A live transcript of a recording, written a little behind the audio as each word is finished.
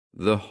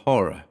The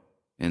Horror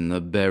in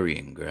the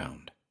Burying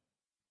Ground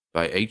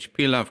by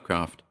H.P.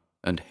 Lovecraft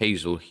and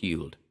Hazel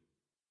Heald.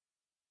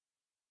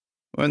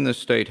 When the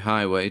state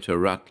highway to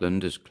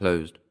Rutland is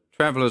closed,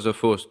 travellers are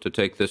forced to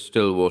take the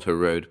Stillwater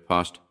Road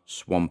past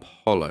Swamp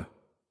Hollow.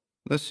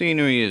 The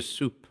scenery is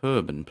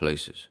superb in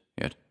places,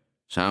 yet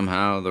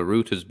somehow the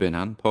route has been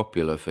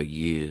unpopular for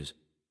years.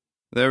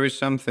 There is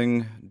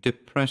something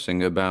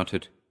depressing about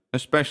it,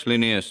 especially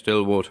near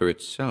Stillwater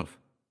itself.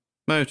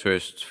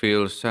 Motorists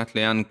feel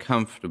subtly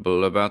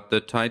uncomfortable about the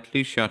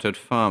tightly shuttered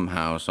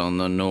farmhouse on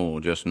the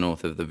knoll just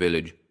north of the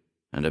village,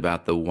 and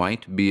about the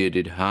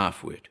white-bearded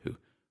half-wit who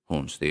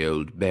haunts the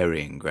old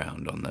burying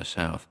ground on the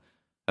south,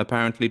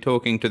 apparently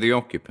talking to the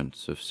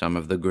occupants of some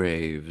of the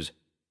graves.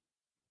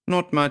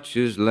 Not much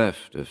is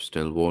left of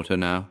Stillwater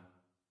now.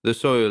 The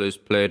soil is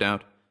played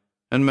out,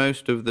 and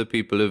most of the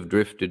people have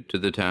drifted to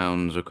the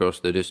towns across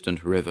the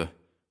distant river,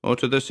 or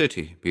to the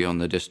city beyond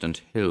the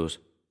distant hills.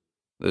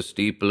 The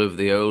steeple of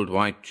the old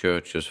white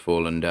church has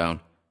fallen down,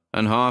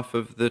 and half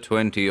of the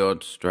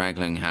 20-odd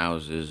straggling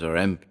houses are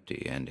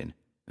empty and in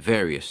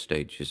various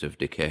stages of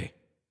decay.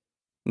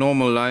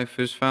 Normal life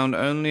is found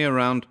only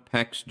around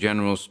Peck's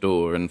general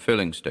store and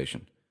filling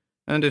station,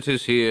 and it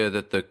is here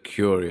that the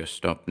curious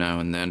stop now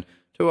and then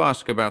to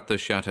ask about the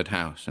shuttered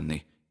house and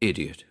the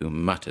idiot who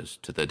mutters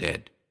to the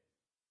dead.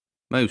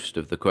 Most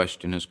of the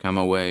questioners come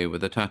away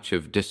with a touch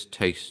of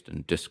distaste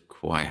and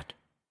disquiet.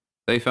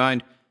 They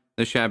find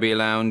the shabby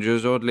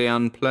loungers oddly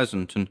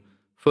unpleasant and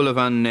full of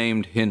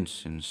unnamed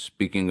hints in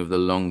speaking of the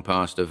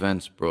long-past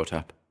events brought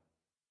up.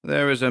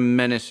 There is a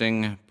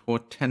menacing,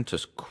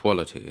 portentous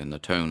quality in the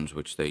tones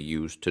which they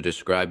use to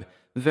describe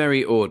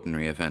very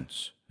ordinary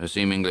events, a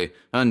seemingly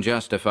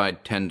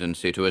unjustified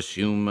tendency to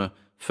assume a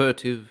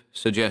furtive,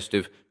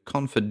 suggestive,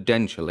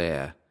 confidential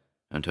air,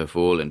 and to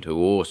fall into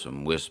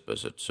awesome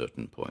whispers at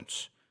certain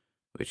points,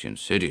 which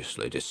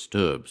insidiously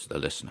disturbs the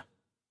listener.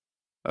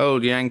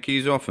 Old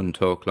Yankees often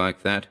talk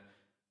like that,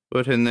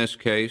 but in this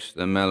case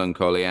the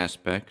melancholy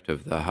aspect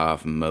of the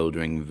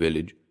half-mouldering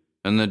village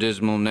and the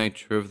dismal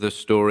nature of the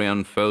story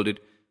unfolded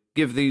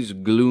give these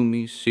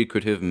gloomy,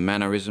 secretive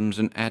mannerisms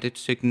an added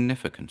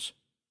significance.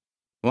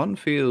 One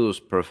feels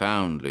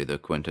profoundly the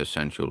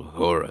quintessential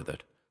horror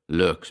that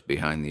lurks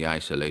behind the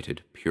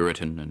isolated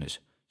Puritan and his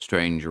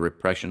strange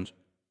repressions,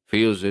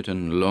 feels it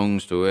and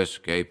longs to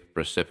escape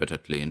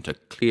precipitately into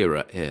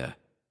clearer air.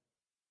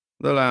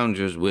 The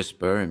loungers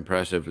whisper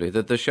impressively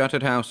that the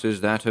shuttered house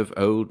is that of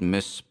old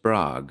Miss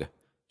Sprague,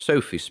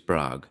 Sophie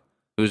Sprague,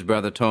 whose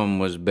brother Tom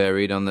was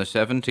buried on the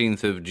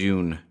 17th of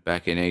June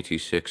back in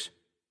 '86.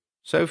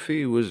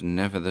 Sophie was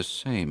never the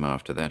same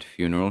after that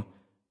funeral,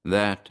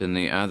 that and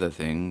the other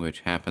thing which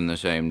happened the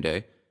same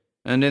day,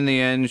 and in the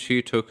end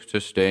she took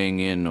to staying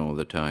in all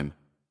the time.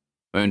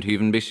 Won't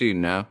even be seen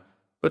now,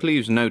 but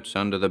leaves notes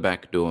under the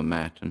back door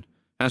mat and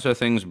has her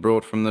things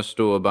brought from the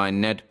store by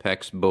Ned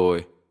Peck's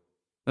boy.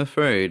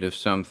 Afraid of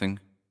something,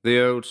 the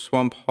old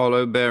Swamp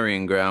Hollow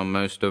burying ground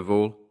most of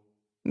all.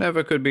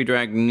 Never could be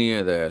dragged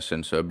near there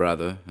since her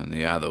brother and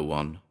the other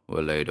one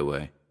were laid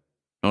away.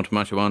 Not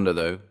much wonder,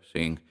 though,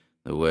 seeing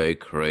the way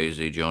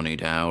crazy Johnny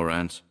Dow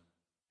rants.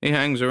 He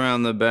hangs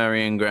around the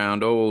burying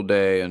ground all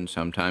day and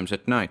sometimes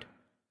at night,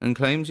 and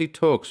claims he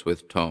talks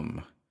with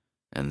Tom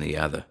and the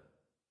other.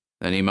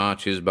 Then he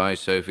marches by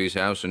Sophie's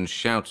house and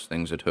shouts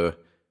things at her.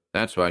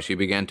 That's why she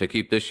began to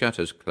keep the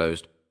shutters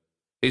closed.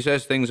 He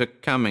says things are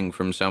coming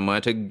from somewhere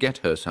to get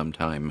her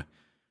sometime.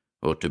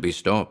 Ought to be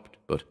stopped,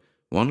 but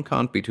one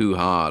can't be too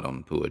hard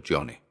on poor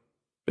Johnny.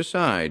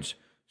 Besides,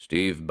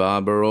 Steve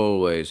Barber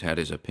always had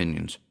his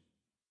opinions.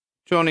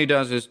 Johnny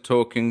does his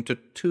talking to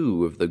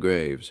two of the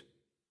graves.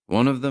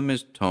 One of them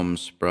is Tom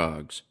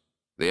Sprague's.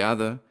 The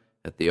other,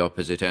 at the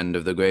opposite end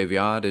of the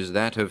graveyard, is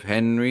that of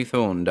Henry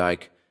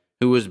Thorndyke,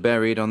 who was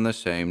buried on the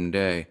same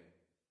day.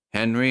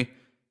 Henry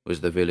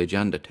was the village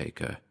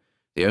undertaker,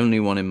 the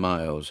only one in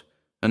miles,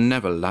 and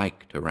never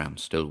liked around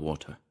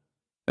Stillwater.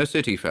 A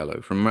city fellow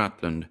from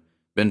Rutland,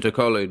 been to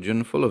college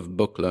and full of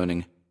book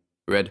learning,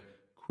 read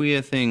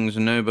queer things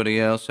nobody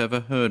else ever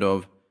heard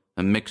of,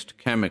 and mixed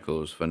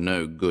chemicals for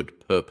no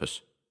good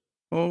purpose.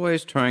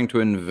 Always trying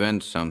to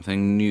invent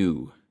something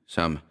new,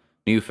 some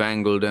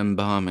newfangled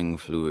embalming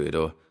fluid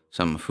or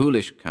some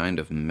foolish kind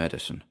of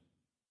medicine.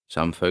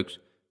 Some folks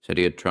said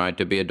he had tried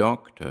to be a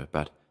doctor,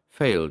 but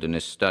failed in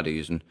his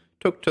studies and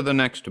took to the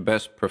next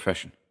best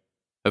profession.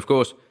 Of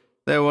course,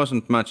 there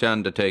wasn't much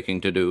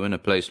undertaking to do in a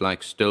place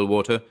like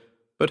Stillwater,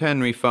 but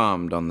Henry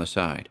farmed on the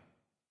side.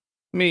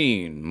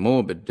 Mean,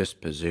 morbid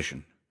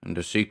disposition, and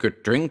a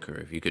secret drinker,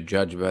 if you could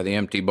judge by the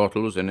empty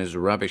bottles in his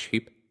rubbish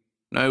heap.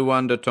 No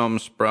wonder Tom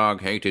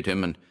Sprague hated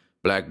him and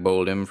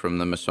blackballed him from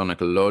the Masonic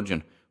Lodge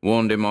and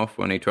warned him off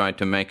when he tried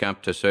to make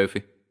up to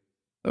Sophie.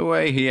 The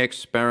way he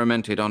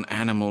experimented on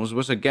animals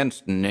was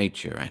against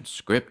nature and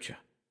scripture.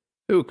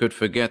 Who could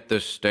forget the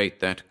state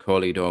that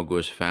collie dog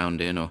was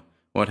found in, or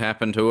what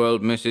happened to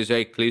old Mrs.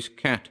 Akeley's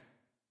cat?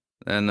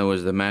 Then there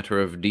was the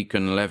matter of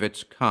Deacon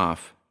Levitt's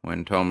calf,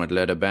 when Tom had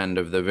led a band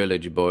of the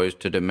village boys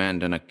to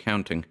demand an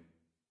accounting.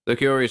 The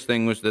curious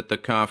thing was that the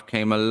calf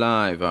came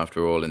alive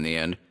after all in the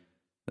end,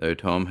 though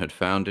Tom had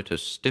found it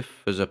as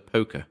stiff as a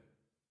poker.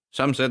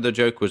 Some said the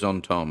joke was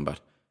on Tom, but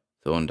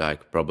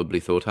Thorndyke probably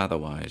thought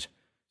otherwise,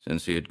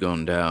 since he had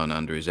gone down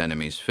under his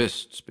enemy's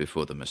fists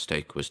before the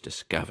mistake was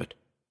discovered.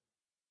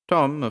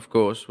 Tom, of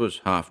course,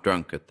 was half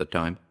drunk at the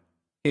time.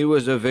 He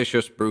was a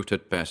vicious brute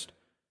at best,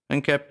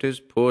 and kept his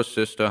poor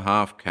sister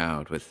half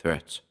cowed with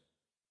threats.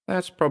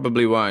 That's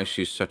probably why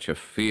she's such a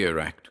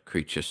fear-racked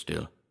creature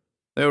still.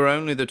 There were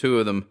only the two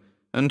of them,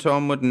 and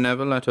Tom would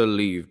never let her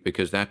leave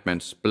because that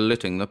meant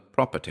splitting the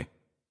property.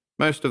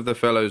 Most of the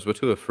fellows were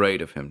too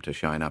afraid of him to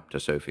shine up to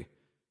Sophie.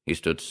 He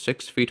stood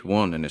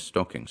 6'1" in his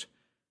stockings.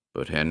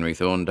 But Henry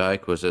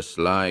Thorndyke was a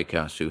sly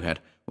cuss who had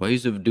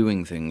ways of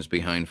doing things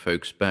behind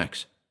folks'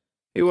 backs.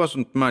 He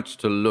wasn't much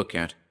to look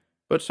at,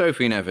 but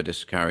Sophie never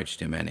discouraged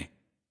him any.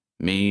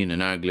 Mean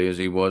and ugly as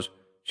he was,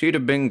 she'd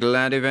have been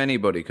glad if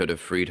anybody could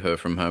have freed her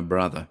from her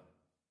brother.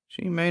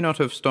 She may not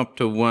have stopped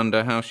to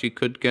wonder how she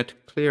could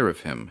get clear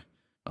of him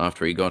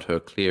after he got her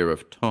clear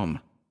of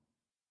Tom.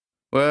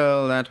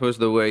 Well, that was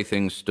the way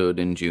things stood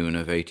in June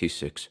of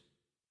 '86.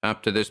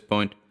 Up to this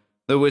point,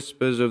 the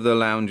whispers of the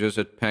loungers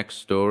at Peck's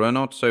store are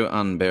not so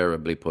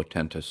unbearably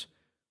portentous,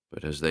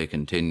 but as they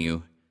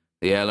continue,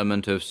 the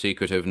element of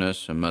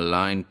secretiveness and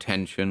malign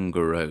tension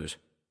grows.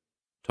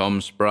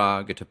 Tom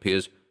Sprague, it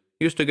appears,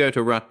 used to go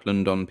to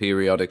Rutland on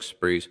periodic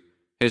sprees,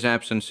 his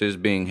absences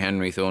being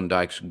Henry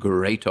Thorndyke's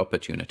great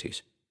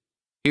opportunities.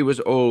 He was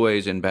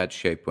always in bad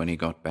shape when he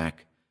got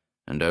back,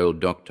 and old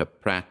Dr.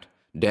 Pratt,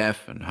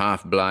 deaf and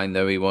half-blind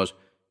though he was,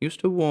 used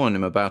to warn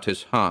him about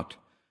his heart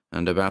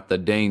and about the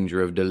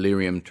danger of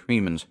delirium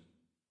tremens.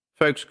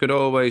 Folks could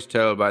always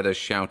tell by the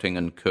shouting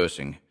and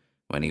cursing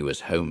when he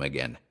was home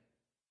again.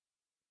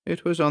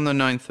 It was on the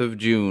 9th of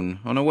June,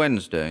 on a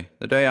Wednesday,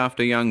 the day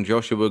after young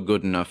Joshua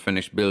Goodenough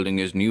finished building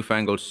his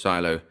newfangled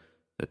silo,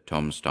 that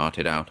Tom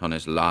started out on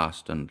his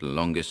last and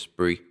longest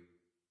spree.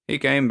 He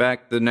came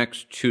back the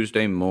next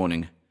Tuesday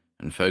morning,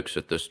 and folks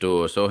at the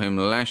store saw him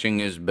lashing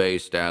his bay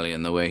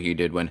stallion the way he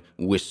did when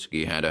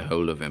whiskey had a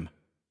hold of him.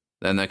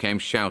 Then there came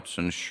shouts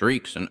and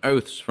shrieks and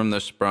oaths from the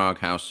Sprague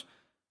house,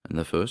 and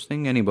the first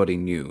thing anybody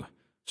knew,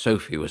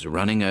 Sophie was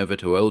running over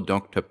to old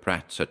Dr.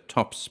 Pratt's at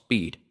top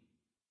speed.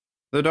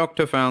 The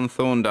doctor found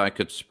Thorndyke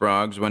at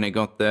Sprague's when he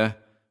got there,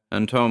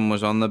 and Tom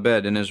was on the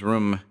bed in his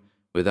room,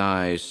 with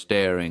eyes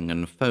staring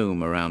and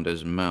foam around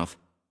his mouth.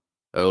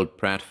 Old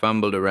Pratt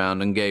fumbled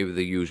around and gave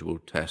the usual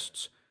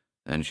tests,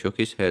 then shook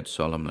his head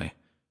solemnly,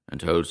 and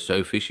told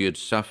Sophie she had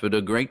suffered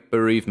a great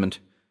bereavement,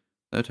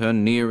 that her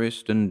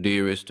nearest and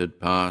dearest had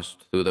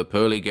passed through the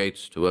pearly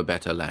gates to a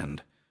better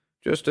land,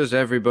 just as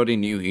everybody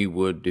knew he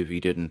would if he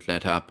didn't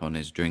let up on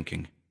his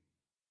drinking.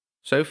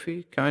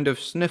 Sophie kind of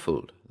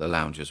sniffled the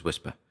lounger's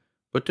whisper,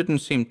 but didn't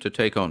seem to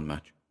take on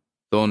much.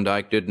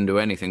 Thorndyke didn't do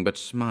anything but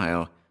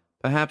smile,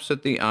 perhaps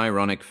at the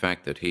ironic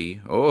fact that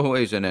he,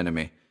 always an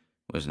enemy,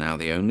 was now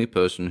the only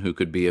person who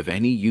could be of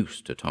any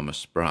use to Thomas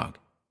Sprague.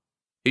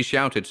 He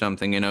shouted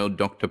something in old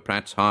Dr.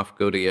 Pratt's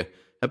half-good ear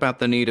about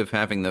the need of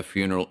having the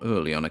funeral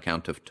early on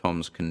account of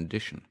Tom's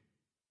condition.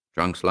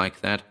 Drunks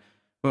like that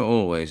were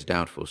always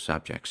doubtful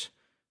subjects,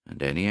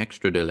 and any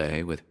extra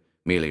delay with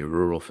merely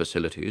rural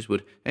facilities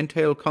would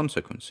entail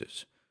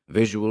consequences,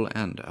 visual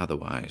and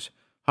otherwise,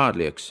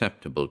 hardly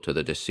acceptable to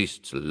the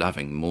deceased's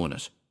loving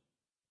mourners.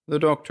 The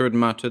doctor had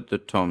muttered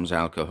that Tom's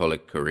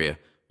alcoholic career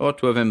ought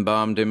to have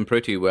embalmed him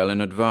pretty well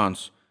in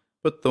advance,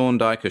 but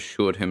Thorndyke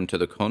assured him to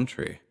the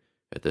contrary,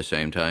 at the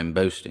same time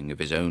boasting of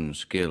his own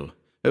skill,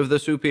 of the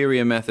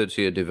superior methods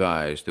he had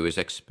devised through his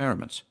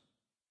experiments.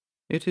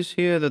 It is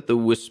here that the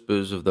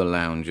whispers of the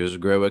loungers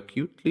grow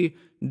acutely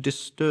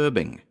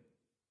disturbing.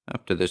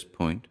 Up to this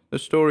point, the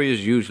story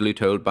is usually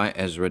told by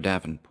Ezra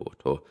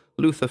Davenport or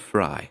Luther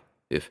Fry,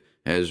 if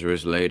Ezra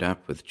is laid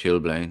up with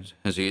chilblains,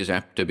 as he is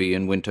apt to be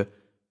in winter,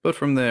 but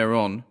from there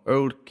on,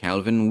 old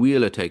Calvin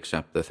Wheeler takes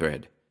up the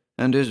thread,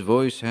 and his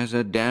voice has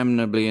a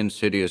damnably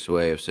insidious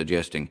way of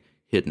suggesting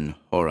hidden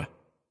horror.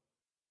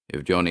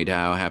 If Johnny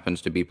Dow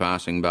happens to be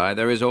passing by,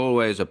 there is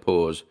always a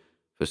pause,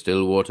 for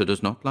Stillwater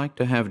does not like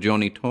to have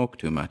Johnny talk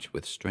too much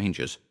with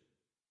strangers.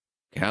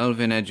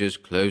 Calvin edges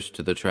close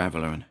to the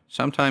traveller and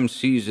sometimes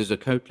seizes a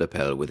coat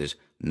lapel with his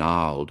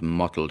gnarled,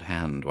 mottled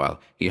hand while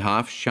he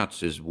half shuts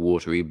his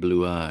watery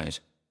blue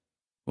eyes.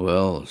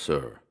 "Well,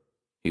 sir,"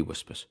 he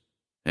whispers,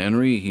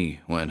 "Henry, he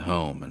went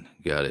home and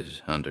got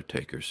his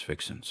undertaker's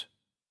fixin's.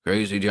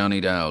 Crazy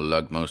Johnny Dow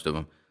lugged most of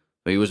 'em,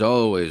 but he was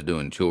always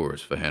doing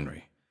chores for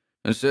Henry,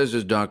 and says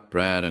as Doc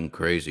Pratt and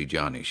Crazy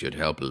Johnny should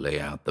help lay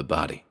out the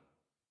body.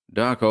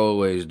 Doc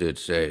always did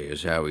say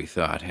as how he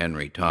thought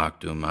Henry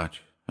talked too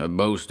much,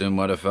 boasting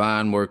what a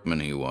fine workman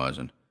he was,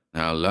 and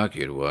how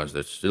lucky it was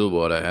that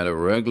Stillwater had a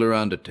regular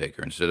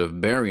undertaker instead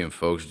of burying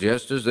folks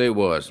just as they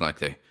was like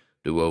they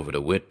do over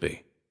to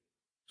Whitby.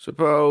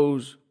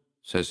 Suppose,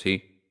 says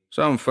he,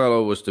 some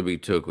fellow was to be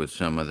took with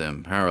some of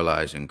them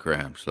paralyzing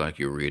cramps like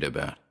you read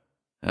about.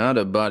 How'd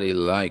a body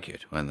like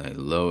it when they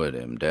lowered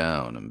him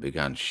down and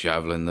begun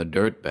shoveling the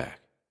dirt back?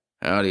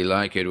 How'd he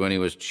like it when he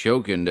was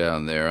choking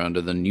down there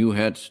under the new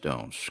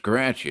headstone,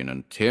 scratching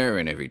and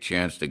tearing every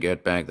chance to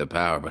get back the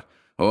power, but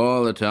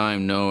all the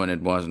time knowing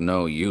it wasn't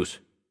no use.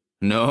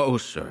 No,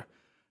 sir.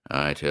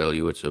 I tell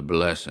you, it's a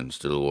blessing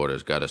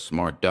Stillwater's got a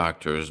smart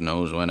doctor who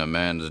knows when a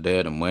man's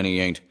dead and when he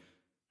ain't,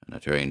 and a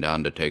trained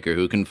undertaker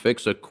who can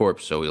fix a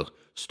corpse so he'll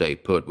stay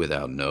put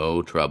without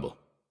no trouble.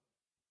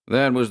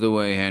 That was the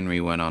way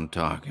Henry went on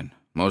talking,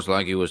 most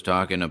like he was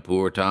talking of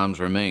poor Tom's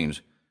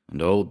remains,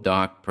 and old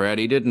Doc Pratt,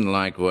 he didn't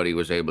like what he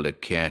was able to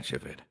catch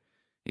of it,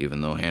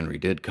 even though Henry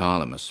did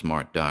call him a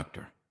smart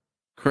doctor.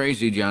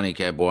 Crazy Johnny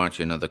kept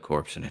watching of the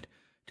corpse, and it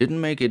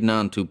didn't make it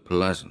none too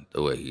pleasant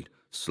the way he'd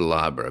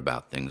slobber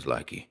about things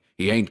like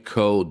he ain't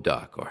cold,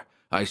 Doc, or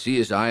I see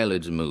his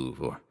eyelids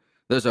move, or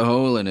there's a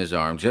hole in his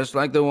arm, just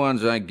like the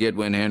ones I get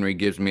when Henry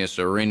gives me a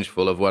syringe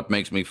full of what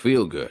makes me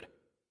feel good.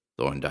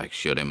 Thorndyke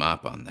shut him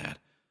up on that,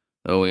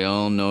 though we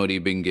all knowed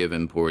he'd been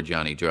giving poor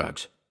Johnny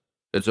drugs.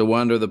 It's a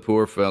wonder the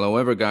poor fellow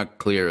ever got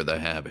clear of the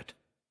habit.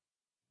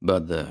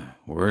 But the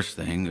worst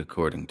thing,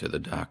 according to the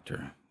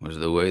doctor, was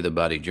the way the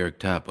body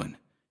jerked up when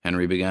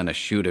Henry began to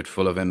shoot it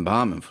full of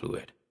embalming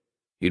fluid.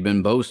 He'd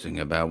been boasting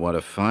about what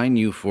a fine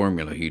new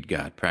formula he'd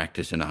got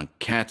practicing on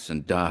cats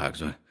and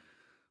dogs when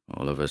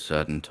all of a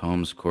sudden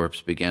Tom's corpse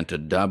began to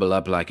double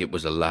up like it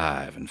was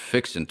alive and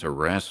fixing to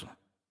wrestle.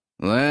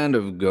 Land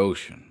of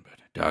Goshen, but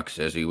Doc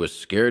says he was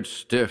scared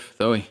stiff,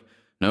 though he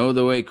know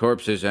the way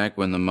corpses act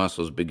when the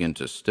muscles begin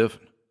to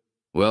stiffen.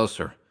 Well,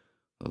 sir,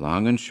 the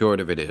long and short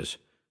of it is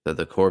that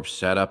the corpse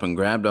sat up and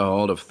grabbed a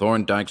hold of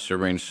Thorndyke's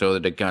syringe so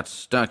that it got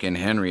stuck in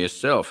Henry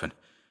himself and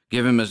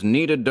give him as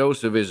neat a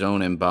dose of his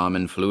own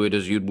embalming fluid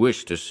as you'd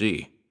wish to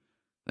see.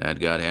 That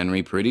got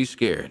Henry pretty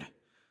scared,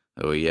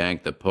 though he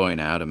yanked the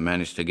point out and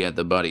managed to get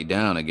the body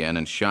down again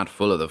and shot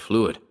full of the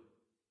fluid.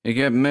 He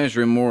kept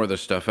measuring more of the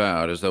stuff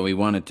out as though he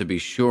wanted to be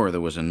sure there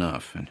was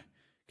enough, and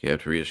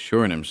kept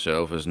reassuring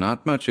himself as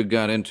not much had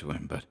got into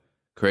him, but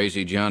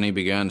Crazy Johnny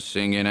began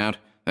singing out,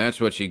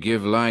 "That's what you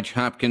give Lige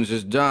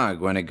Hopkins's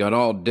dog when it got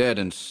all dead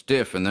and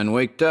stiff and then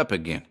waked up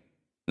again.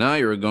 Now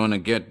you're going to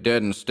get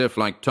dead and stiff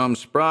like Tom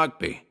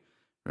Sprogby.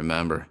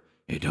 Remember,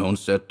 you don't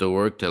set to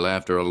work till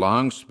after a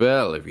long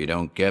spell if you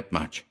don't get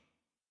much."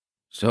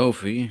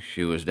 Sophie,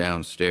 she was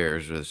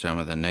downstairs with some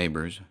of the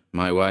neighbors.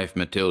 My wife,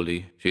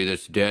 Matilde, she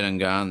that's dead and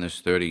gone this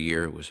 30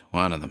 year, was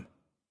one of them.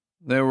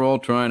 They were all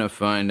trying to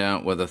find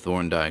out whether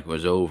Thorndyke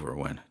was over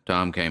when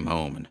Tom came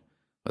home, and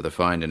whether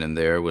finding him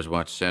there was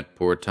what set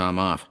poor Tom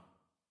off.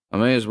 I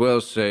may as well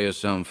say as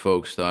some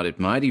folks thought it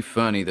mighty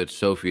funny that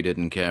Sophie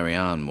didn't carry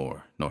on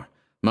more, nor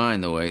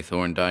mind the way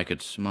Thorndyke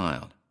had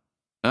smiled.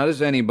 Not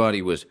as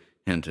anybody was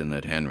hinting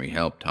that Henry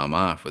helped Tom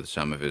off with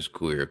some of his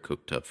queer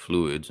cooked-up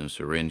fluids and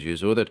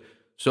syringes, or that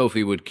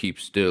Sophie would keep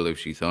still if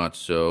she thought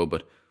so,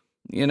 but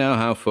you know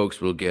how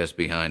folks will guess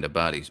behind a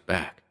body's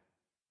back.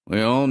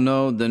 We all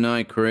knowed the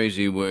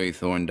night-crazy way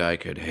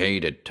Thorndyke had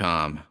hated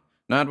Tom,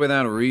 not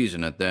without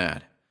reason at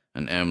that,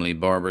 and Emily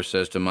Barber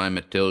says to my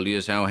Matilde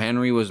as how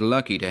Henry was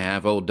lucky to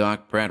have old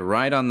Doc Pratt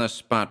right on the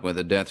spot with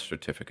the death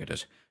certificate,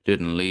 as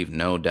didn't leave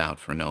no doubt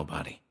for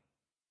nobody.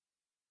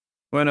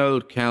 When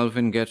old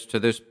Calvin gets to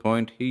this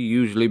point, he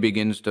usually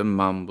begins to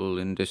mumble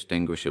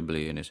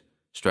indistinguishably in his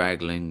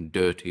straggling,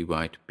 dirty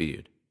white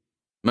beard.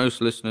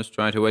 Most listeners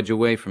try to edge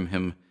away from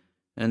him,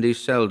 and he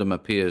seldom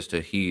appears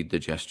to heed the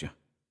gesture.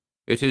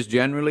 It is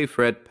generally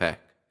Fred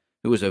Peck,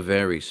 who was a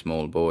very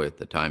small boy at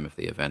the time of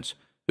the events,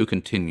 who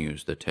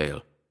continues the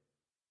tale.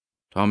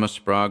 Thomas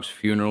Sprague's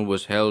funeral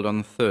was held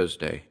on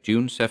Thursday,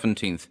 June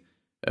 17th,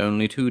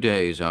 only 2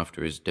 days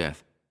after his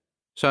death.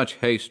 Such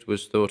haste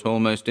was thought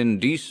almost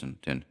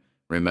indecent in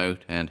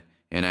remote and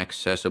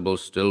inaccessible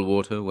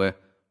Stillwater, where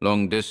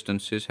long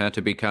distances had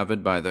to be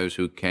covered by those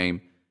who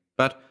came,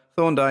 but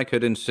Thorndyke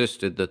had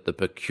insisted that the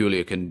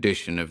peculiar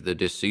condition of the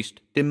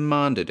deceased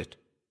demanded it.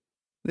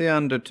 The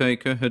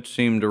undertaker had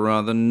seemed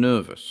rather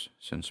nervous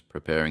since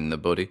preparing the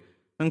body,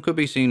 and could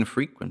be seen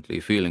frequently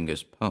feeling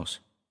his pulse.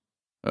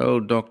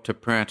 Old Dr.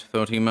 Pratt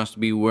thought he must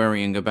be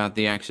worrying about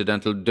the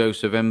accidental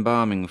dose of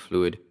embalming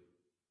fluid.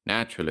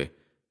 Naturally,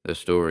 the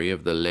story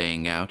of the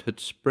laying out had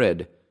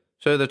spread,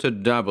 so that a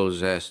double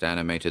zest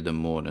animated the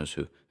mourners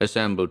who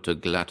assembled to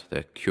glut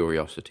their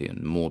curiosity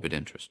and morbid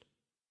interest.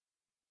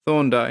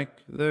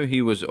 Thorndyke, though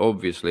he was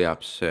obviously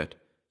upset,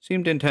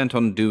 seemed intent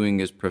on doing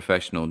his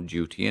professional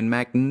duty in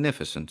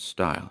magnificent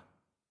style.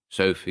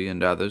 Sophie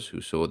and others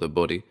who saw the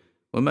body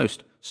were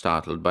most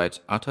startled by its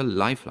utter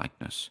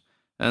lifelikeness,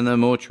 and the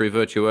mortuary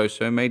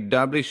virtuoso made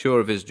doubly sure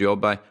of his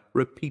job by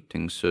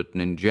repeating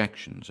certain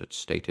injections at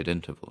stated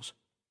intervals.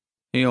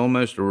 He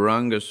almost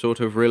wrung a sort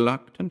of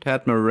reluctant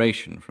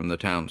admiration from the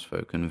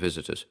townsfolk and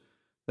visitors,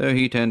 though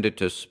he tended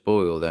to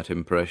spoil that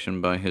impression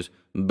by his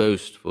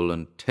boastful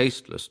and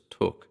tasteless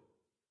talk.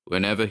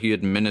 Whenever he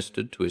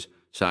administered to his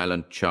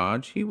silent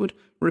charge, he would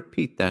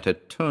repeat that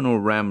eternal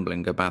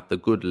rambling about the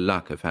good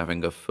luck of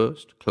having a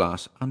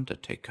first-class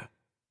undertaker.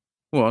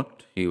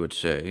 What, he would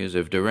say, as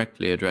if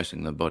directly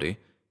addressing the body,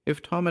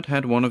 if Tom had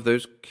had one of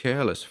those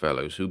careless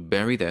fellows who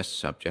bury their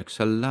subjects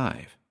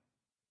alive?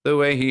 The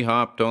way he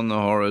harped on the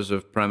horrors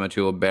of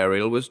premature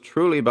burial was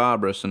truly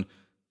barbarous and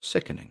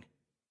sickening.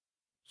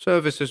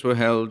 Services were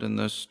held in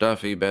the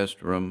stuffy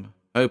best room,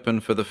 open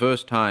for the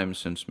first time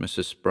since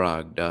Mrs.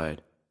 Sprague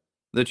died.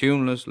 The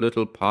tuneless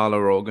little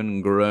parlour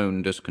organ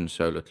groaned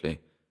disconsolately,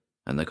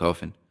 and the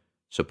coffin,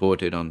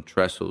 supported on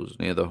trestles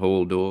near the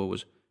hall door,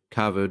 was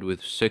covered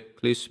with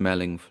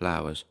sickly-smelling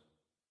flowers.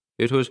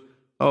 It was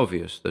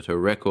obvious that a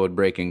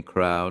record-breaking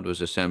crowd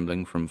was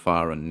assembling from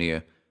far and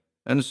near,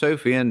 and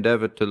Sophie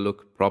endeavoured to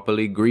look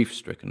properly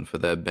grief-stricken for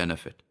their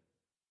benefit.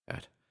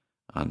 At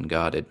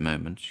unguarded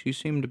moments she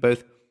seemed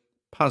both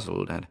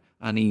puzzled and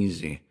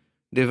uneasy,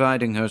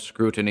 dividing her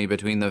scrutiny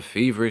between the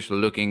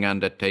feverish-looking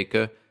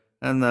undertaker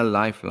and the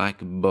lifelike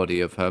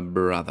body of her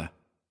brother.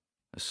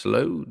 A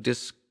slow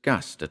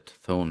disgust at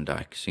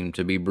Thorndyke seemed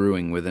to be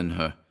brewing within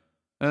her.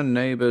 Her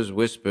neighbours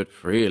whispered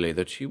freely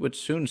that she would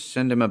soon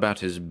send him about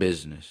his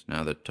business,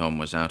 now that Tom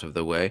was out of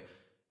the way.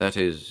 That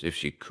is, if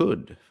she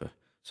could, for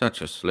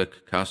such a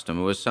slick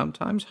customer was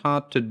sometimes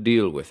hard to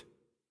deal with.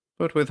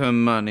 But with her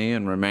money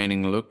and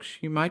remaining looks,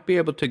 she might be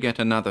able to get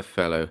another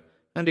fellow,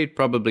 and he'd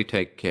probably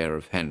take care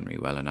of Henry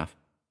well enough.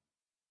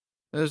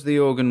 As the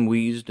organ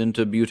wheezed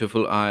into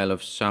beautiful Isle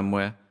of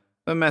Somewhere,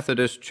 the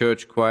Methodist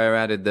church choir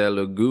added their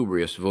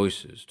lugubrious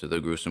voices to the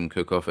gruesome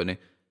cacophony,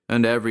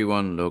 and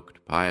everyone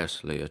looked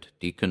piously at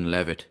Deacon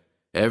Levitt.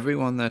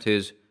 Everyone, that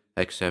is,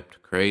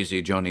 except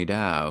crazy Johnny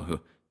Dow, who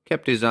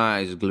kept his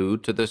eyes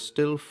glued to the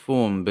still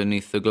form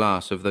beneath the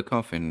glass of the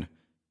coffin.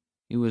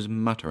 He was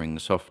muttering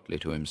softly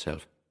to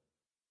himself.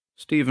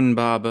 Stephen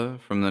Barber,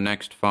 from the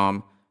next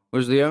farm,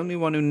 was the only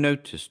one who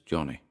noticed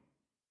Johnny.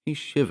 He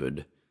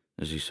shivered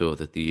as he saw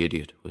that the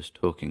idiot was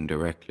talking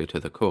directly to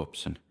the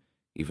corpse, and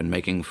even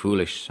making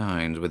foolish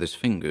signs with his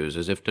fingers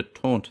as if to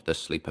taunt the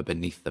sleeper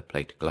beneath the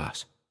plate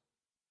glass.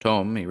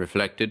 Tom, he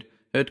reflected,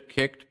 had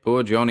kicked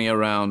poor Johnny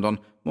around on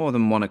more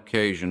than one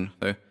occasion,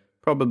 though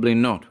probably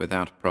not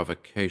without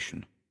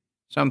provocation.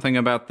 Something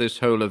about this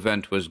whole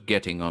event was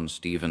getting on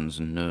Stephen's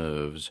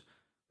nerves.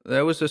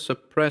 There was a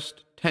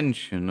suppressed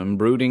tension and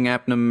brooding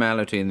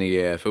abnormality in the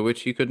air for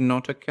which he could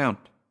not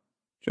account.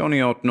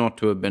 Johnny ought not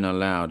to have been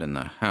allowed in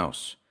the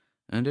house,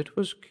 and it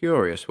was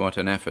curious what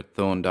an effort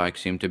Thorndyke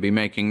seemed to be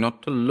making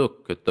not to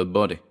look at the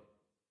body.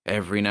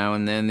 Every now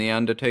and then the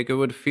undertaker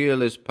would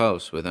feel his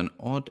pulse with an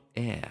odd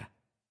air.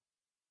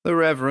 The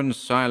Reverend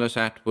Silas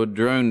Atwood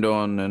droned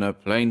on in a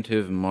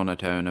plaintive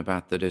monotone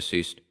about the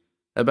deceased,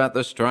 about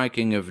the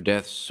striking of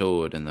death's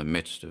sword in the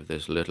midst of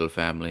this little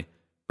family,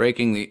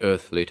 breaking the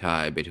earthly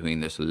tie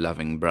between this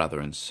loving brother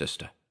and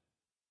sister.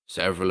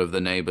 Several of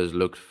the neighbours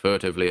looked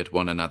furtively at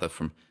one another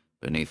from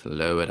beneath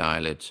lowered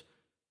eyelids,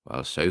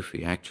 while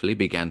Sophie actually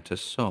began to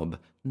sob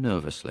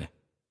nervously.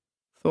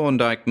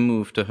 Thorndyke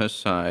moved to her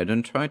side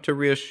and tried to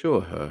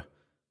reassure her,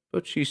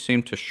 but she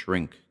seemed to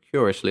shrink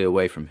curiously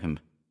away from him.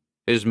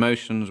 His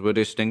motions were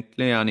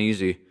distinctly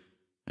uneasy,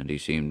 and he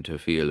seemed to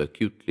feel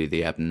acutely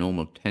the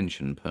abnormal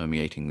tension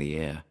permeating the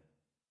air.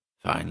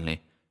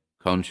 Finally,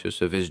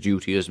 conscious of his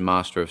duty as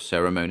master of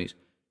ceremonies,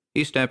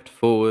 he stepped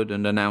forward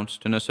and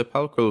announced in a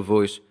sepulchral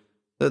voice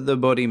that the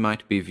body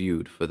might be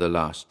viewed for the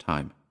last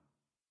time.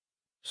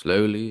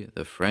 Slowly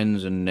the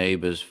friends and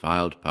neighbours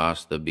filed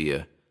past the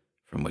bier,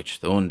 from which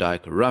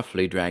Thorndyke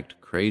roughly dragged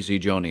crazy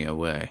Johnny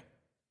away.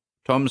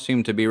 Tom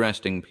seemed to be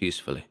resting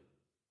peacefully.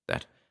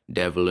 That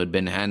devil had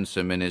been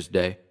handsome in his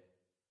day.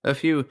 A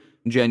few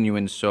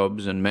genuine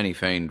sobs and many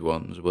feigned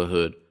ones were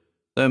heard,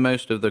 though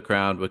most of the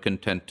crowd were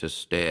content to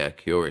stare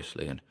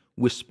curiously and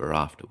whisper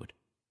afterward.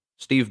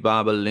 Steve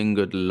Barber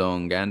lingered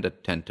long and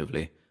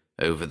attentively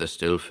over the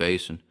still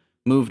face and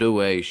moved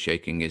away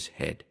shaking his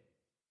head.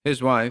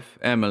 His wife,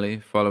 Emily,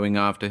 following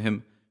after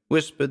him,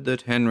 whispered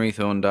that Henry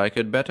Thorndyke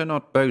had better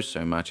not boast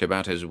so much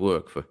about his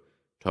work, for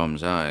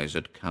Tom's eyes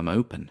had come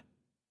open.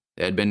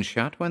 They had been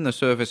shut when the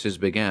services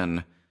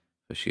began,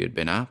 for she had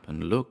been up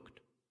and looked,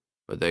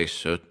 but they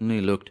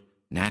certainly looked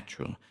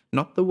natural,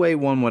 not the way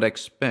one would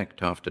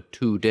expect after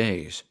 2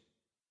 days.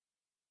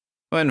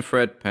 When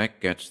Fred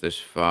Peck gets this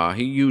far,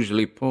 he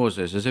usually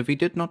pauses as if he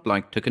did not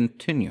like to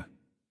continue.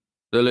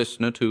 The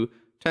listener, too,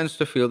 tends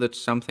to feel that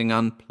something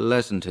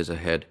unpleasant is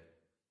ahead,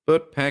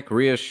 but Peck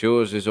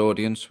reassures his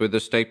audience with the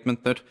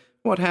statement that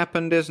what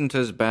happened isn't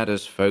as bad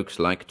as folks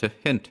like to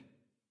hint.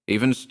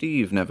 Even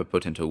Steve never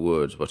put into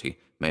words what he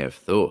may have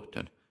thought,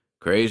 and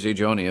crazy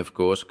Johnny, of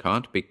course,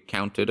 can't be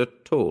counted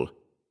at all.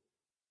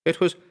 It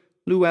was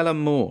Luella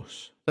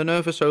Morse, the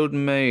nervous old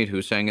maid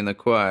who sang in the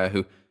choir,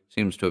 who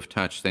seems to have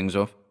touched things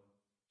off.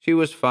 She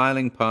was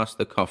filing past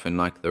the coffin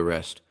like the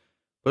rest,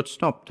 but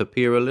stopped to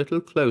peer a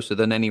little closer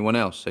than anyone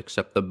else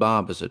except the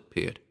Barbers had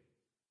peered.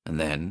 And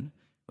then,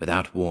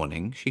 without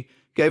warning, she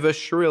gave a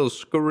shrill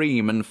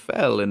scream and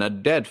fell in a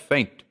dead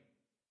faint.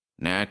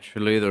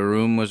 Naturally, the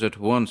room was at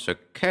once a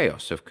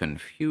chaos of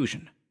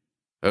confusion.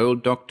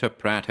 Old Dr.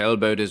 Pratt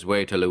elbowed his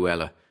way to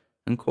Luella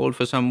and called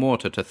for some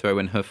water to throw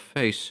in her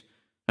face,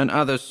 and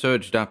others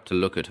surged up to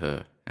look at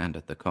her and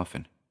at the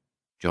coffin.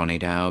 Johnny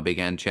Dow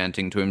began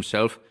chanting to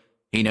himself,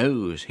 he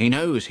knows,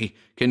 he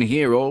can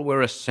hear all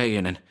we're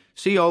a-sayin' and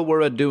see all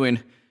we're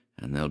a-doin',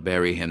 and they'll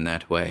bury him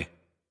that way."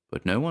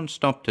 But no one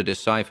stopped to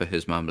decipher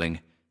his mumbling,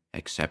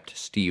 except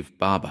Steve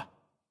Barber.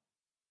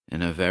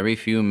 In a very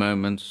few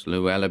moments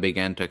Luella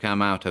began to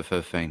come out of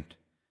her faint,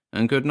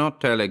 and could not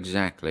tell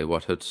exactly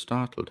what had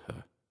startled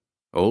her.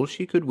 All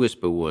she could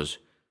whisper was,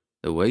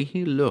 "The way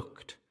he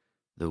looked,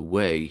 the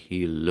way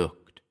he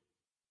looked."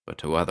 But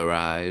to other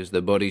eyes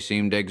the body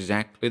seemed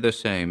exactly the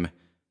same.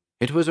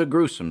 It was a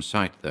gruesome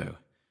sight, though,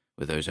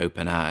 with those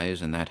open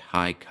eyes and that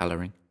high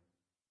coloring.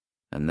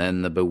 And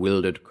then the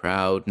bewildered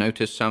crowd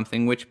noticed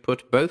something which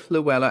put both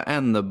Luella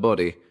and the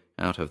body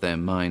out of their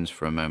minds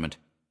for a moment.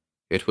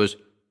 It was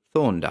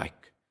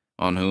Thorndyke,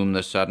 on whom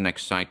the sudden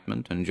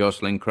excitement and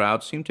jostling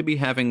crowd seemed to be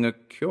having a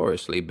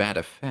curiously bad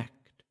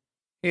effect.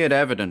 He had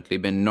evidently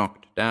been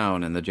knocked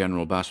down in the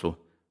general bustle,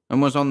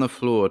 and was on the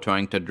floor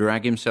trying to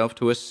drag himself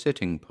to a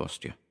sitting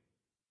posture.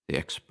 The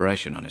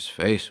expression on his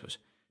face was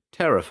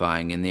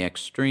terrifying in the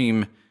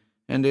extreme,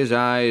 and his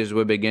eyes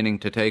were beginning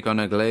to take on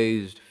a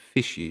glazed,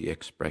 fishy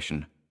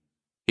expression.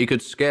 He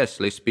could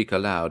scarcely speak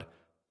aloud,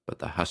 but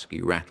the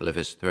husky rattle of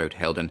his throat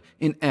held an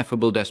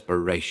ineffable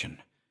desperation,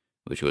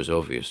 which was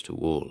obvious to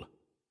all.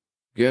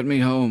 "Get me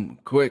home,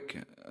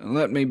 quick, and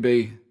let me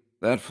be.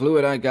 That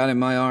fluid I got in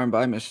my arm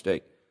by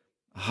mistake.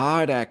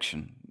 Hard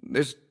action.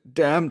 This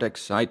damned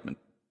excitement.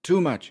 Too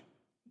much.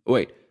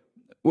 Wait.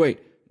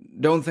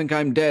 Don't think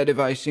I'm dead if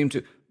I seem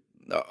to.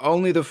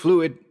 Only the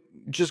fluid.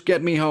 Just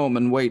get me home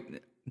and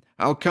wait.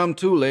 I'll come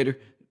to later.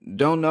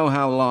 Don't know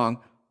how long.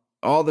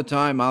 All the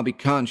time I'll be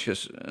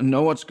conscious and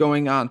know what's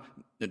going on.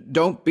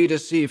 Don't be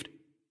deceived."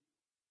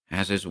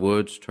 As his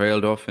words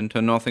trailed off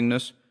into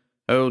nothingness,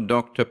 old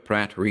Dr.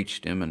 Pratt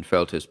reached him and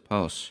felt his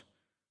pulse,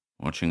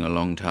 watching a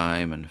long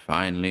time and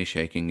finally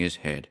shaking his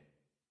head.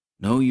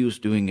 "No use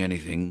doing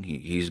anything.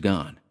 He's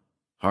gone.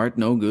 Heart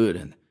no good,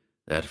 and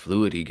that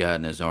fluid he got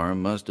in his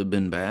arm must have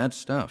been bad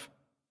stuff.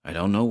 I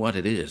don't know what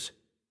it is."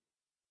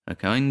 A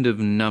kind of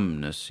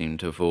numbness seemed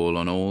to fall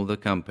on all the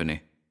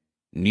company.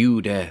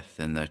 New death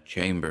in the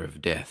chamber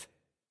of death.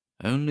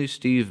 Only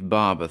Steve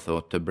Barber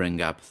thought to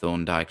bring up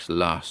Thorndyke's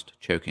last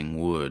choking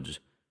words.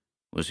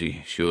 Was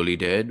he surely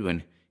dead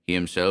when he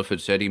himself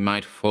had said he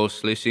might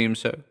falsely seem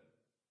so?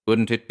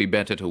 Wouldn't it be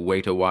better to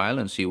wait a while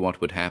and see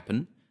what would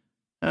happen?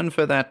 And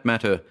for that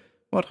matter,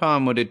 what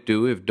harm would it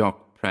do if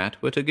Doc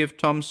Pratt were to give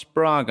Tom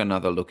Sprague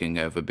another looking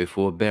over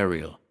before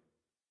burial?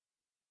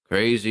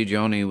 Crazy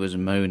Johnny was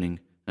moaning,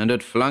 and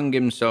had flung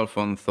himself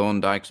on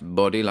Thorndyke's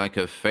body like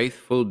a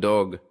faithful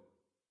dog.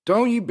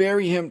 "Don't you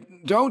bury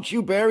him! Don't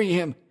you bury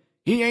him!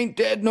 He ain't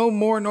dead no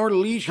more nor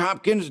Leash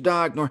Hopkins'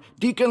 dog, nor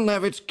Deacon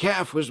Levitt's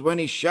calf was when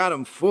he shot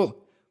him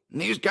full.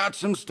 And he's got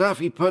some stuff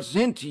he puts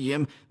into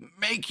you,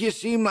 make you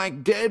seem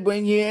like dead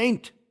when you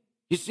ain't.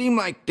 You seem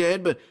like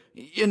dead, but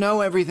you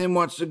know everything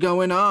what's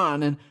a-going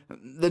on, and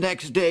the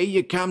next day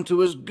you come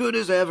to as good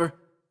as ever.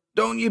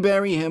 Don't you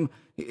bury him.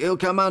 He'll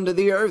come under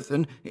the earth,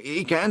 and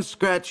he can't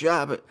scratch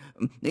up.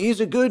 He's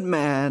a good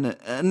man,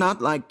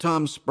 not like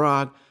Tom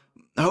Sprague.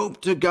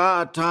 Hope to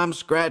God Tom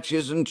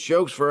scratches and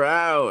chokes for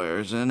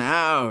hours and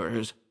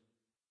hours."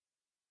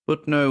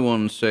 But no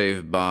one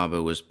save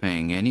Barber was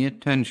paying any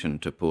attention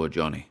to poor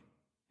Johnny.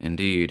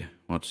 Indeed,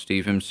 what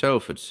Steve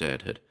himself had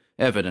said had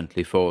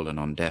evidently fallen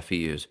on deaf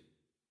ears.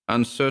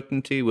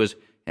 Uncertainty was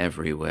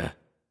everywhere.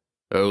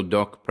 Old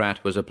Doc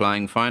Pratt was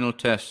applying final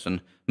tests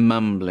and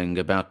mumbling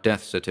about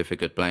death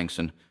certificate blanks,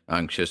 and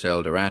unctuous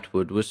Elder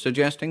Atwood was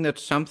suggesting that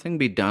something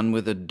be done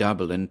with a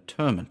double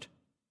interment.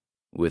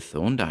 With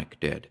Thorndyke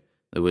dead,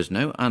 there was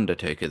no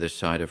undertaker this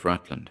side of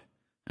Rutland,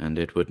 and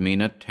it would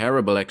mean a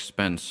terrible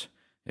expense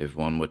if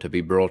one were to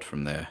be brought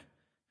from there.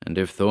 And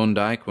if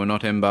Thorndyke were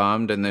not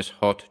embalmed in this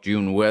hot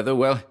June weather,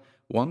 well,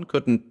 one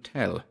couldn't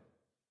tell.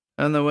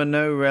 And there were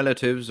no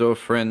relatives or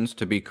friends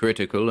to be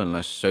critical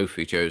unless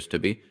Sophie chose to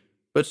be,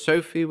 but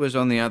Sophie was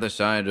on the other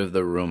side of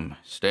the room,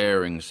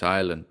 staring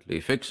silently,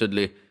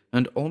 fixedly,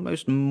 and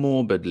almost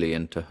morbidly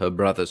into her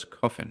brother's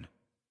coffin.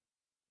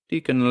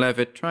 Deacon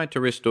Levitt tried to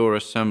restore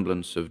a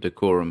semblance of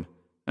decorum,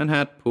 and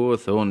had poor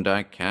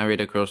Thorndyke carried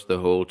across the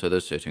hall to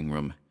the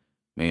sitting-room,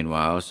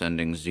 meanwhile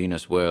sending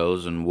Zenas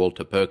Wells and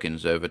Walter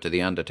Perkins over to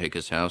the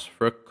undertaker's house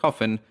for a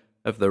coffin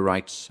of the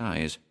right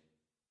size.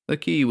 The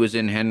key was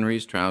in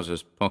Henry's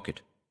trousers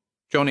pocket.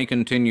 Johnny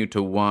continued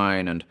to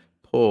whine and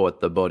paw at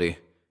the body,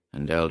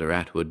 and Elder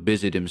Atwood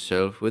busied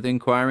himself with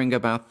inquiring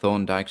about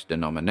Thorndyke's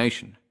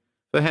denomination,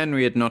 for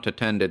Henry had not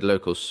attended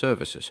local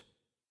services.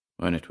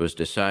 When it was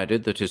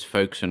decided that his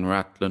folks in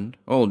Rutland,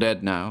 all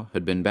dead now,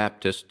 had been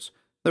Baptists,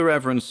 the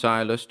Reverend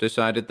Silas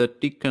decided that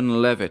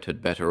Deacon Levitt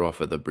had better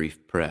offer the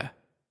brief prayer.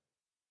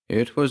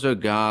 It was a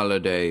gala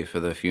day for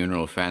the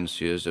funeral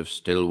fanciers of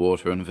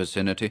Stillwater and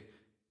vicinity.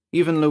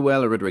 Even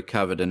Luella had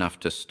recovered enough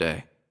to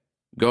stay.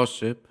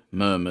 Gossip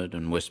murmured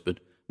and whispered,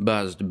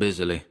 buzzed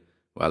busily,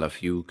 while a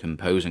few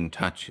composing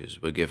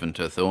touches were given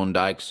to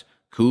Thorndyke's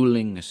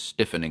cooling,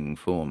 stiffening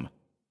form.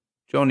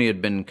 Johnny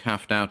had been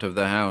cuffed out of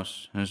the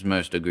house, as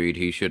most agreed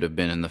he should have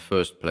been in the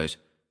first place,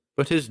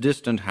 but his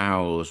distant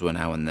howls were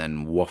now and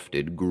then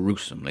wafted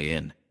gruesomely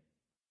in.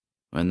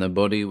 When the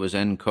body was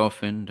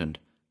encoffined and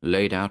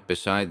laid out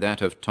beside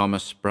that of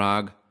Thomas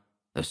Sprague,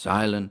 the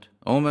silent,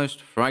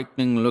 almost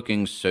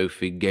frightening-looking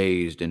Sophie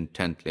gazed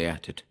intently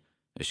at it,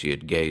 as she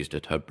had gazed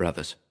at her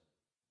brothers.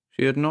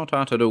 She had not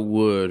uttered a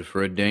word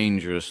for a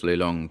dangerously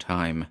long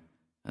time,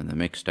 and the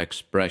mixed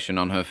expression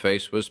on her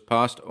face was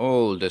past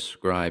all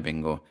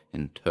describing or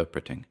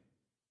interpreting.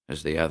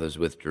 As the others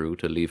withdrew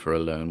to leave her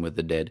alone with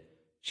the dead,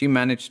 she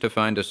managed to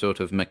find a sort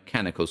of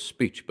mechanical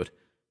speech, but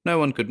no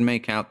one could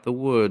make out the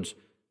words,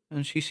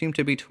 and she seemed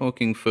to be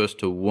talking first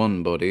to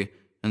one body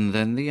and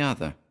then the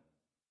other.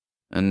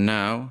 And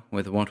now,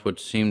 with what would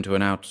seem to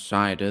an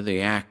outsider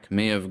the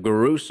acme of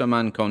gruesome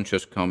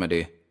unconscious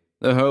comedy,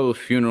 the whole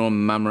funeral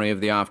mummery of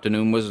the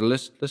afternoon was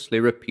listlessly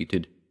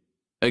repeated.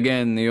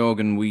 Again the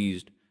organ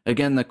wheezed,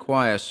 again the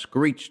choir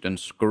screeched and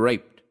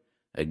scraped,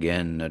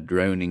 again a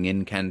droning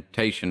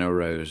incantation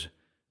arose,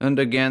 and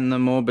again the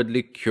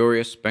morbidly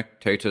curious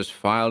spectators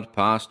filed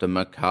past a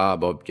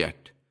macabre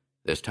object,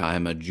 this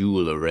time a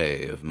jewel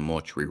array of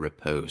mortuary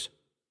repose.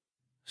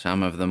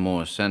 Some of the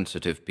more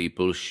sensitive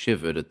people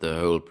shivered at the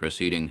whole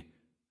proceeding,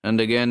 and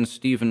again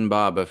Stephen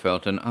Barber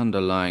felt an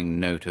underlying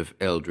note of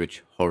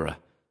eldritch horror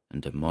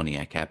and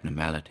demoniac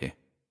abnormality.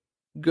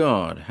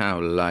 God, how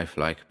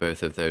lifelike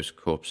both of those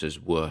corpses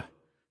were,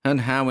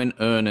 and how in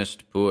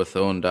earnest poor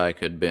Thorndyke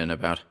had been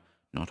about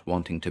not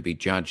wanting to be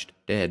judged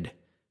dead,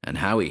 and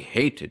how he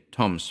hated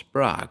Tom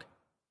Sprague.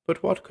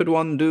 But what could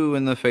one do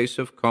in the face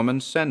of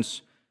common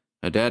sense?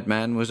 A dead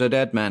man was a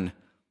dead man,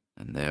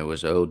 and there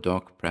was old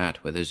Doc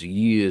Pratt with his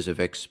years of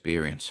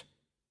experience.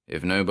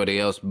 If nobody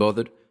else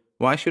bothered,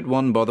 why should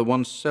one bother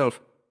oneself?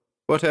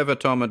 Whatever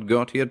Tom had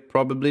got he had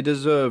probably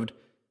deserved,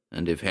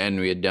 and if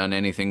Henry had done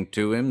anything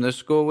to him, the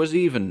score was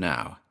even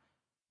now.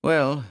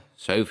 Well,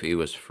 Sophie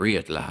was free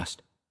at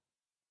last.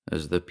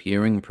 As the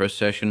peering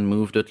procession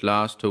moved at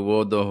last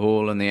toward the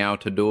hall and the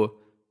outer door,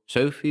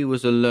 Sophie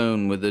was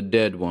alone with the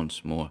dead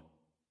once more.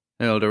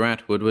 Elder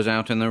Atwood was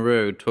out in the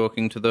road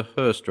talking to the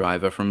hearse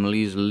driver from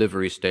Lee's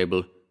livery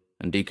stable,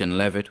 and Deacon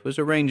Levitt was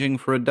arranging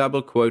for a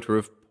double quota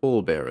of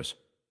pallbearers.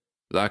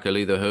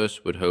 Luckily the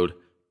hearse would hold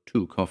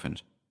 2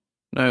 coffins.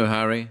 No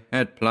hurry,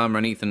 Ed Plummer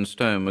and Ethan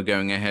Stone were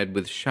going ahead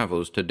with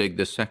shovels to dig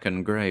the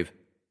second grave.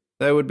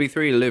 There would be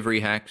 3 livery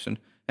hacks and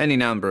any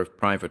number of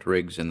private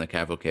rigs in the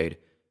cavalcade.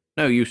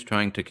 No use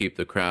trying to keep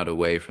the crowd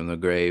away from the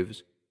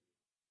graves.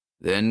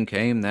 Then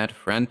came that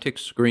frantic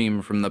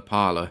scream from the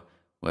parlour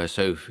where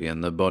Sophie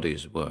and the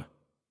bodies were.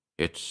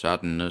 Its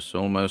suddenness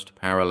almost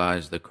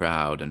paralyzed the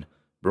crowd and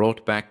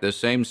brought back the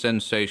same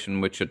sensation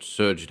which had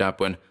surged up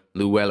when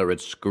Luella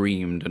had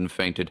screamed and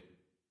fainted.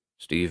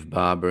 Steve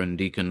Barber and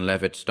Deacon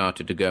Levitt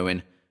started to go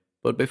in,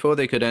 but before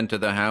they could enter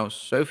the house,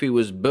 Sophie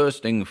was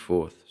bursting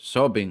forth,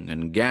 sobbing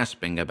and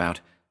gasping about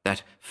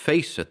that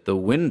face at the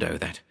window,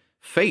 that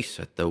face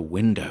at the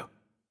window.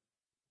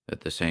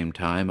 At the same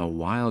time, a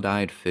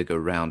wild-eyed figure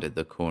rounded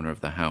the corner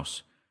of the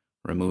house,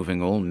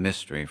 removing all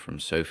mystery from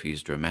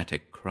Sophie's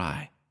dramatic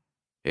cry.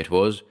 It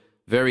was,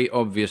 very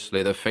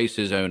obviously, the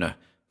face's owner,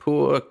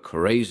 poor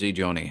crazy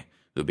Johnny,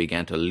 who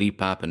began to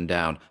leap up and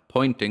down,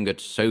 pointing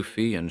at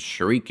Sophie and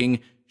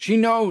shrieking, She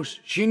knows!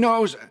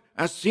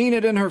 I seen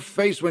it in her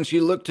face when she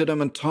looked at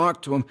him and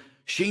talked to him.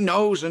 She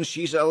knows, and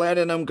she's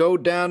a-letting him go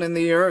down in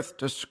the earth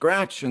to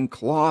scratch and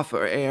claw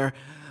for air.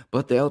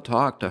 But they'll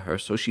talk to her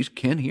so she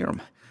can hear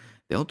 'em.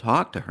 They'll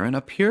talk to her and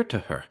appear to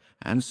her,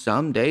 and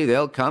some day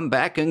they'll come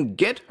back and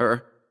get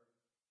her.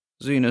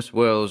 Zenas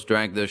Wells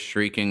dragged the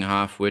shrieking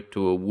half-wit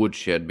to a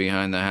woodshed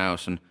behind the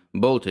house and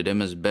bolted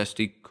him as best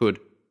he could.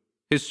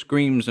 His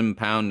screams and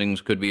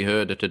poundings could be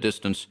heard at a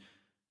distance,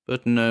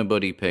 but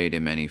nobody paid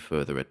him any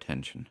further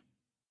attention.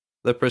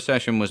 The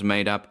procession was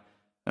made up,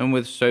 and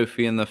with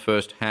Sophie in the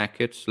first hack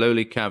it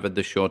slowly covered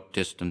the short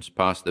distance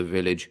past the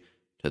village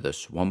to the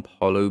Swamp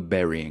Hollow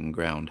burying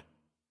ground.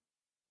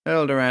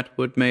 Elder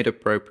Atwood made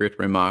appropriate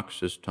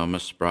remarks as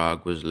Thomas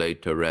Sprague was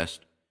laid to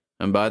rest,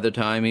 and by the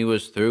time he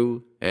was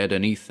through, Ed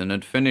and Ethan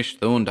had finished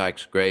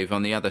Thorndyke's grave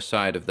on the other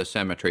side of the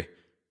cemetery,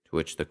 to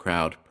which the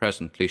crowd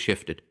presently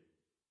shifted.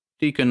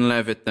 Deacon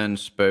Levitt then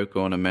spoke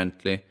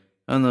ornamentally,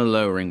 and the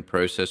lowering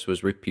process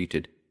was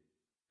repeated.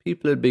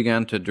 People had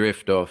begun to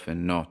drift off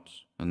in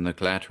knots, and the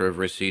clatter of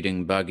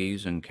receding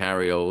buggies and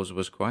carrioles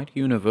was quite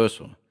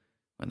universal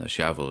when the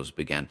shovels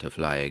began to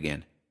fly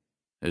again.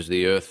 As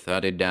the earth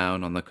thudded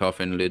down on the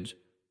coffin lids,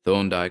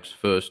 Thorndyke's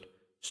first,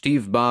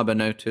 Steve Barber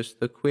noticed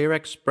the queer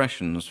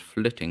expressions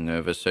flitting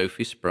over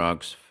Sophie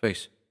Sprague's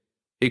face.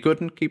 He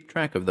couldn't keep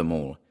track of them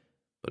all,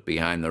 but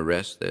behind the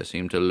rest there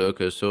seemed to lurk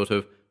a sort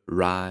of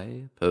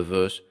wry,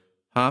 perverse,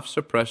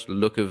 half-suppressed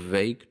look of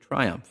vague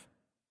triumph.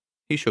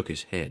 He shook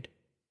his head.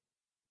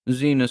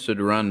 Zenas had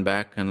run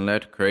back and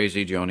let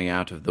Crazy Johnny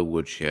out of the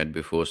woodshed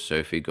before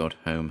Sophie got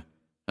home,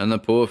 and the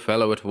poor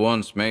fellow at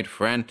once made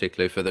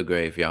frantically for the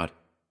graveyard.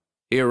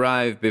 He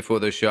arrived before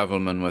the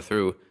shovelmen were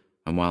through,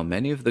 and while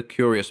many of the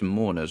curious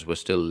mourners were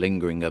still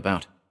lingering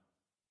about.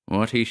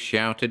 What he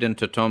shouted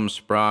into Tom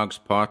Sprague's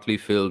partly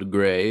filled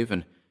grave,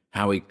 and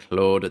how he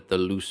clawed at the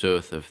loose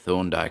earth of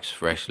Thorndyke's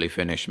freshly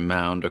finished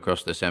mound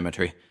across the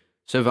cemetery,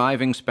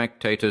 surviving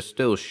spectators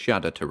still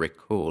shudder to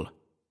recall.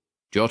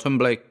 Jotham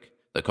Blake,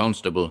 the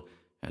constable,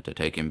 had to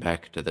take him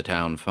back to the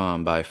town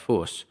farm by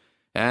force,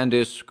 and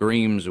his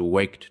screams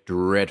waked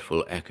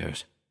dreadful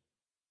echoes.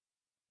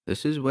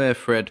 This is where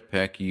Fred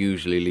Peck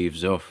usually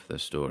leaves off the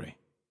story.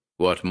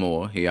 What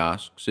more, he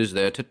asks, is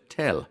there to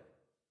tell?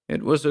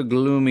 It was a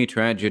gloomy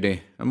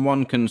tragedy, and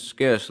one can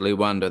scarcely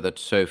wonder that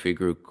Sophie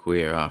grew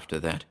queer after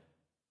that.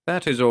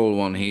 That is all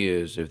one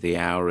hears if the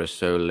hour is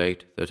so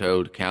late that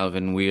old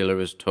Calvin Wheeler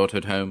is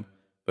tottered home.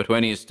 But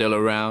when he is still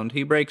around,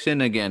 he breaks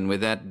in again with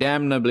that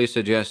damnably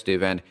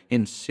suggestive and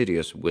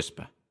insidious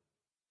whisper.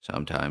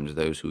 Sometimes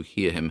those who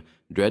hear him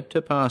dread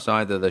to pass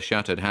either the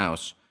shuttered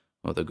house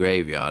or the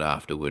graveyard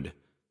afterward,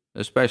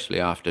 especially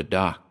after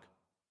dark.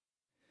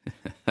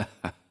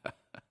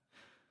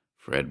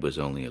 Fred was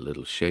only a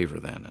little shaver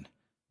then, and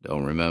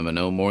don't remember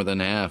no more than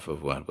half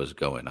of what was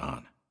going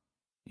on.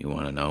 You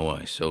want to know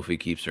why Sophie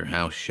keeps her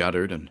house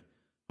shuttered, and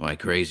why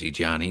crazy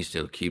Johnny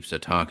still keeps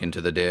a-talking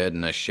to the dead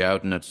and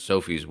a-shouting at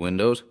Sophie's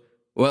windows?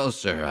 Well,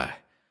 sir, I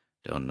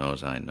don't know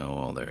as I know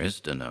all there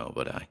is to know,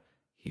 but I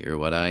hear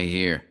what I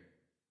hear.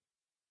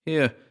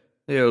 Here,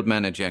 the old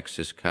man ejects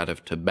his cut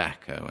of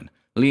tobacco and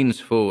leans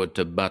forward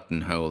to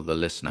buttonhole the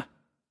listener.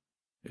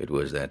 It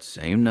was that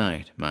same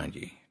night, mind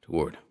ye,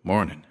 toward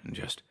morning, and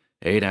just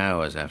 8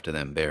 hours after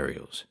them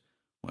burials,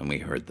 when we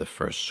heard the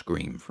first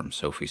scream from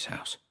Sophie's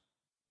house.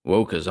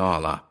 Woke us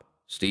all up.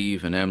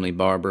 Steve and Emily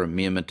Barber and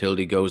me and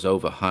Matildy goes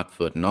over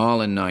hotfoot and all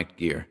in night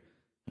gear,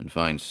 and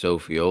finds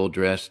Sophie all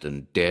dressed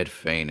and dead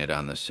fainted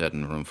on the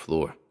setting-room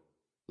floor.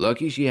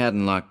 Lucky she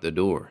hadn't locked the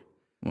door.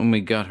 When we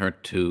got her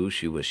to,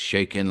 she was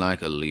shaking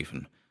like a leaf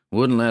and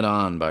wouldn't let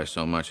on by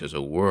so much as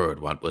a word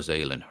what was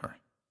ailing her.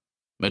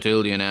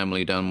 Matildy and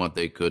Emily done what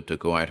they could to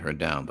quiet her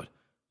down, but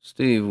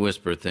Steve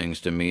whispered things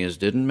to me as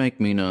didn't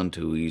make me none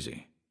too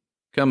easy.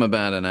 Come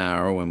about an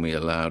hour when we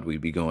allowed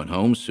we'd be going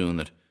home soon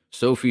that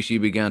Sophie she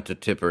began to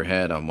tip her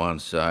head on one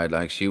side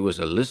like she was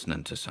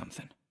a-listening to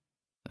something.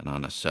 Then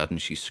on a sudden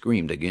she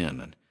screamed again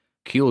and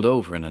keeled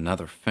over in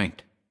another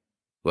faint.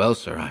 Well,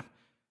 sir, I'm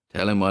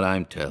telling what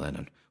I'm telling,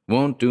 and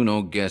won't do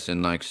no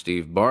guessing like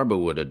Steve Barber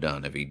would have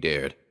done if he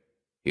dared.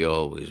 He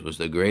always was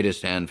the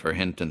greatest hand for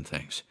hinting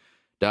things.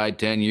 Died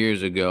 10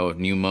 years ago of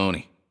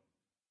pneumonia.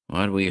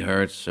 What we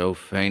heard so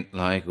faint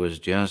like was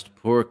just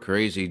poor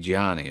crazy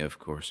Johnny, of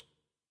course.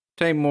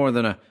 'Tain't more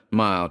than a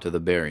mile to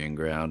the burying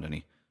ground, and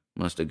he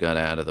must have got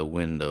out of the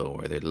window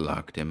where they'd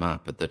locked him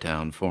up at the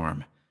town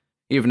farm,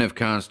 even if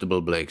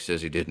Constable Blake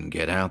says he didn't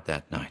get out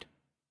that night.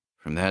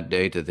 From that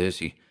day to this,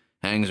 he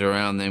hangs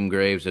around them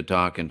graves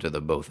a-talking to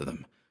the both of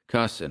them,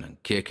 cussing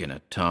and kicking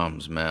at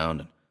Tom's mound,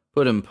 and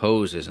putting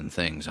poses and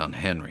things on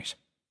Henry's.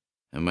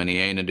 And when he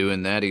ain't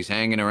a-doing that, he's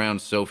hanging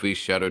around Sophie's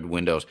shuttered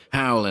windows,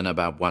 howling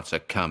about what's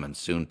a-comin'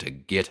 soon to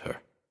get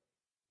her.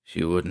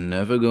 She wouldn't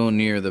never go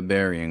near the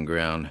burying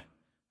ground,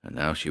 and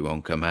now she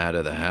won't come out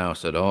of the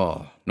house at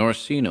all, nor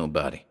see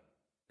nobody.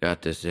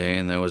 Got to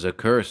saying there was a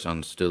curse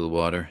on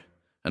Stillwater,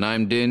 and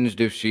I'm dinged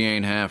if she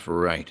ain't half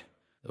right,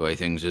 the way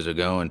things is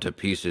a-going to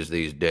pieces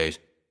these days.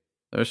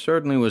 There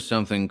certainly was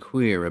something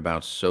queer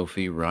about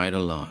Sophie right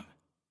along.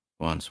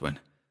 Once when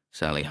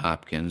Sally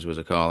Hopkins was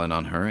a-calling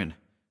on her in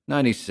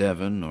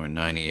 97 or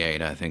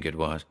 98, I think it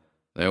was,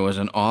 there was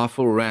an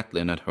awful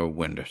rattling at her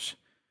winders,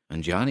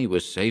 and Johnny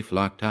was safe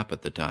locked up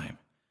at the time.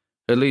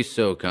 At least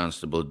so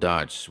Constable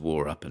Dodge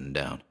swore up and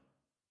down.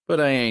 But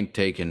I ain't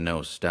taking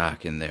no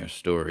stock in their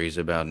stories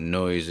about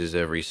noises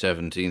every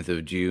 17th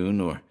of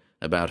June, or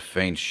about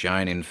faint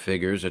shining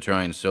figures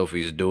a-trying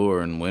Sophie's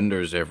door and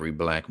winders every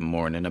black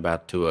morning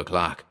about 2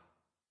 o'clock.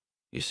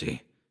 You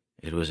see,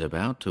 it was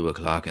about 2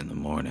 o'clock in the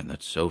morning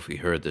that Sophie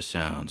heard the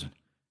sounds and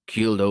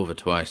keeled over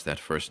twice that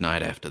first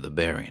night after the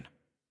burying.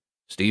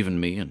 Steve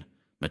and me and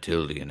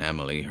Matildy and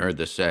Emily heard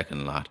the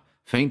second lot,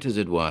 faint as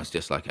it was,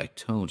 just like I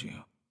told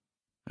you.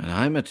 And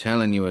I'm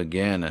a-telling you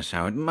again as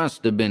how it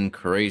must have been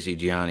crazy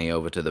Johnny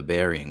over to the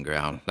burying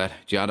ground.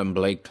 Let Jottin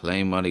Blake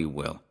claim what he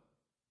will.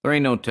 There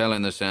ain't no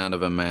telling the sound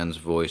of a man's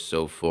voice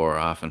so far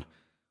off, and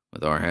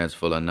with our heads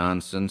full of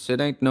nonsense, it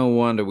ain't no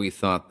wonder we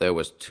thought there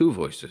was 2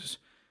 voices,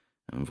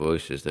 and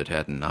voices that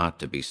hadn't ought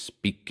to be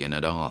speaking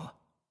at all.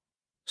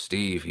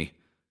 Steve, he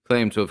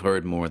claimed to have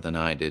heard more than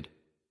I did.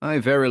 I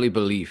verily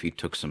believe he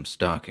took some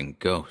stock in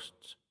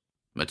ghosts.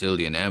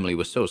 Matildy and Emily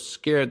was so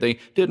scared they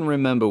didn't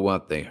remember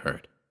what they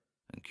heard.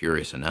 And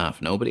curious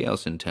enough, nobody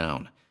else in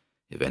town,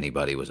 if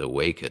anybody was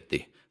awake at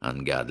the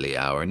ungodly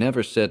hour,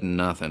 never said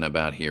nothing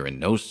about hearing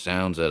no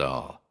sounds at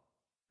all.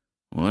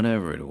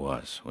 Whatever it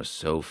was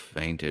so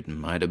faint it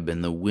might have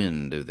been the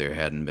wind if there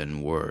hadn't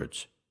been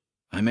words.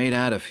 I made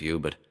out a few,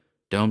 but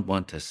don't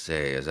want to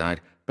say as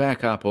I'd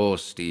back up all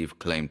Steve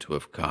claimed to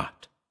have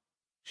caught.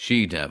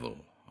 She-devil,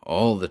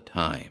 all the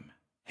time,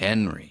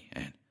 Henry,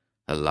 and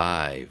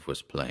Alive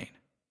was plain.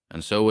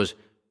 And so was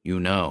You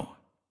Know.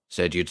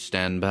 Said you'd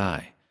stand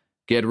by,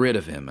 get rid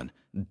of him, and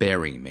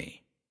bury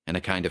me, in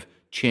a kind of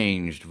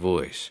changed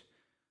voice.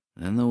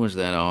 Then there was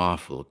that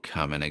awful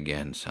coming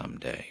again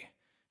someday,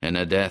 and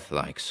a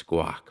death-like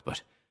squawk,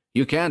 but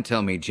you can't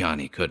tell me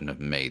Johnny couldn't have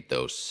made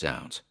those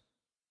sounds.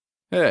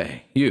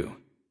 Hey, you,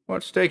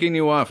 what's taking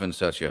you off in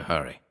such a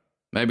hurry?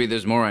 Maybe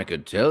there's more I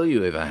could tell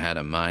you if I had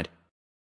a mind.